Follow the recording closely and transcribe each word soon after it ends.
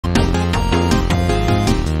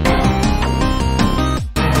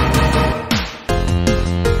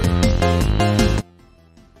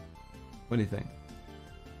What do you think?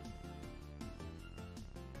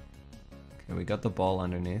 Okay, we got the ball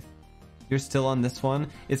underneath. You're still on this one?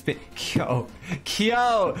 It's been... Kyo!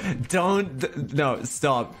 Don't... No,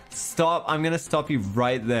 stop. Stop. I'm gonna stop you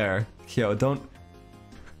right there. Kyo, don't...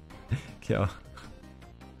 Kyo.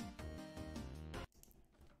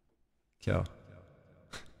 Kyo.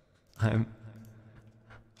 I'm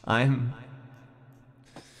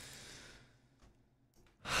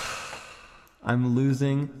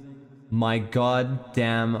losing my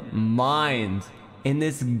goddamn mind in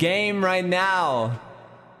this game right now.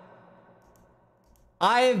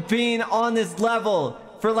 I have been on this level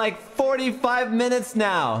for like 45 minutes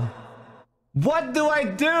now. What do I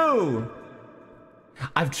do?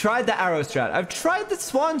 I've tried the arrow strat. I've tried the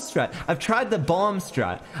swan strat. I've tried the bomb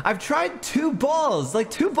strat. I've tried 2 balls.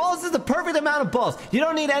 Like 2 balls is the perfect amount of balls. You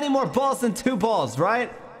don't need any more balls than 2 balls,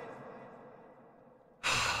 right?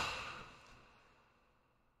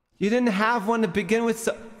 You didn't have one to begin with,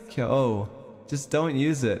 so... Oh, just don't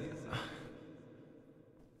use it.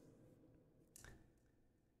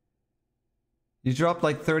 You dropped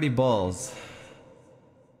like 30 balls.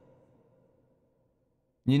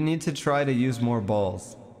 You need to try to use more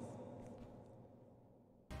balls.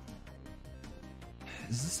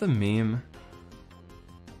 Is this a meme?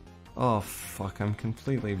 Oh fuck, I'm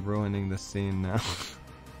completely ruining the scene now.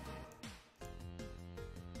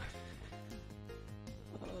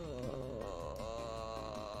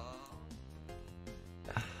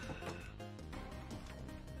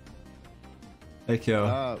 Hey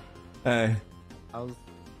Kyo. Hey. How's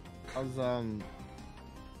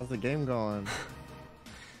the game going?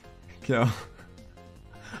 Kyo.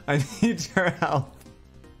 I need your help.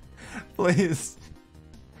 Please.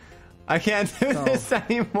 I can't do this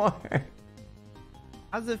anymore.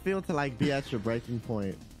 How does it feel to like be at your breaking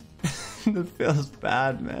point? It feels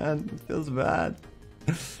bad, man. It feels bad.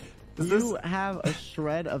 Do you have a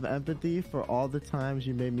shred of empathy for all the times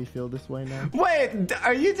you made me feel this way now? Wait,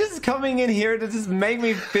 are you just coming in here to just make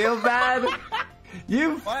me feel bad?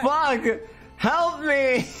 You fuck! Help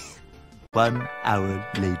me! 1 hour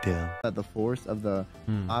later. That the force of the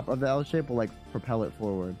top of the L shape will like propel it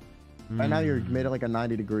forward. Right now you're made it like a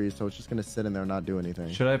 90 degrees, so it's just gonna sit in there and not do anything.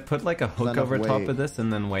 Should I put like a hook over top of this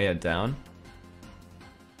and then weigh it down?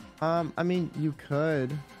 I mean, you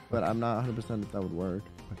could, but I'm not 100% if that would work.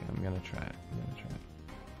 Okay, I'm gonna try it.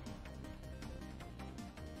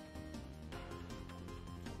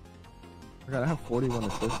 I have 41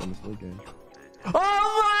 assists in this whole game.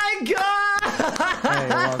 Oh my god! Hey,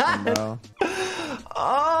 you're welcome, bro.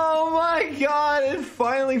 Oh my god, it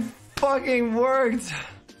finally fucking worked!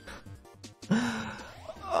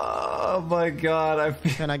 Oh my god,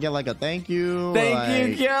 Can I get like a thank you? Thank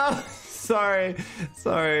you, Kyo! Sorry.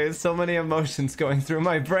 So many emotions going through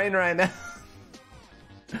my brain right now.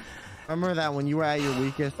 Remember that when you were at your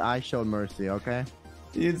weakest, I showed mercy, okay?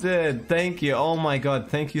 You did. Thank you. Oh my god,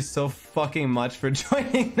 thank you so fucking much for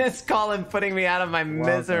joining this call and putting me out of my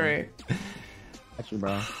misery. Got you,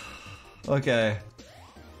 bro. Okay.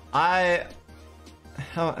 How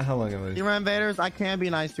long have we... Hero Invaders, I can be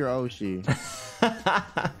nice to your Oshi.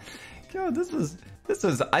 Yo, this was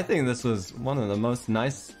I think this was one of the most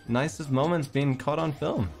nicest moments being caught on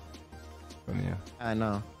film from you. I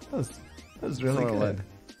know. That was really good.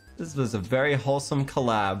 This was a very wholesome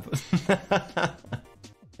collab.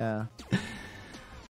 Yeah.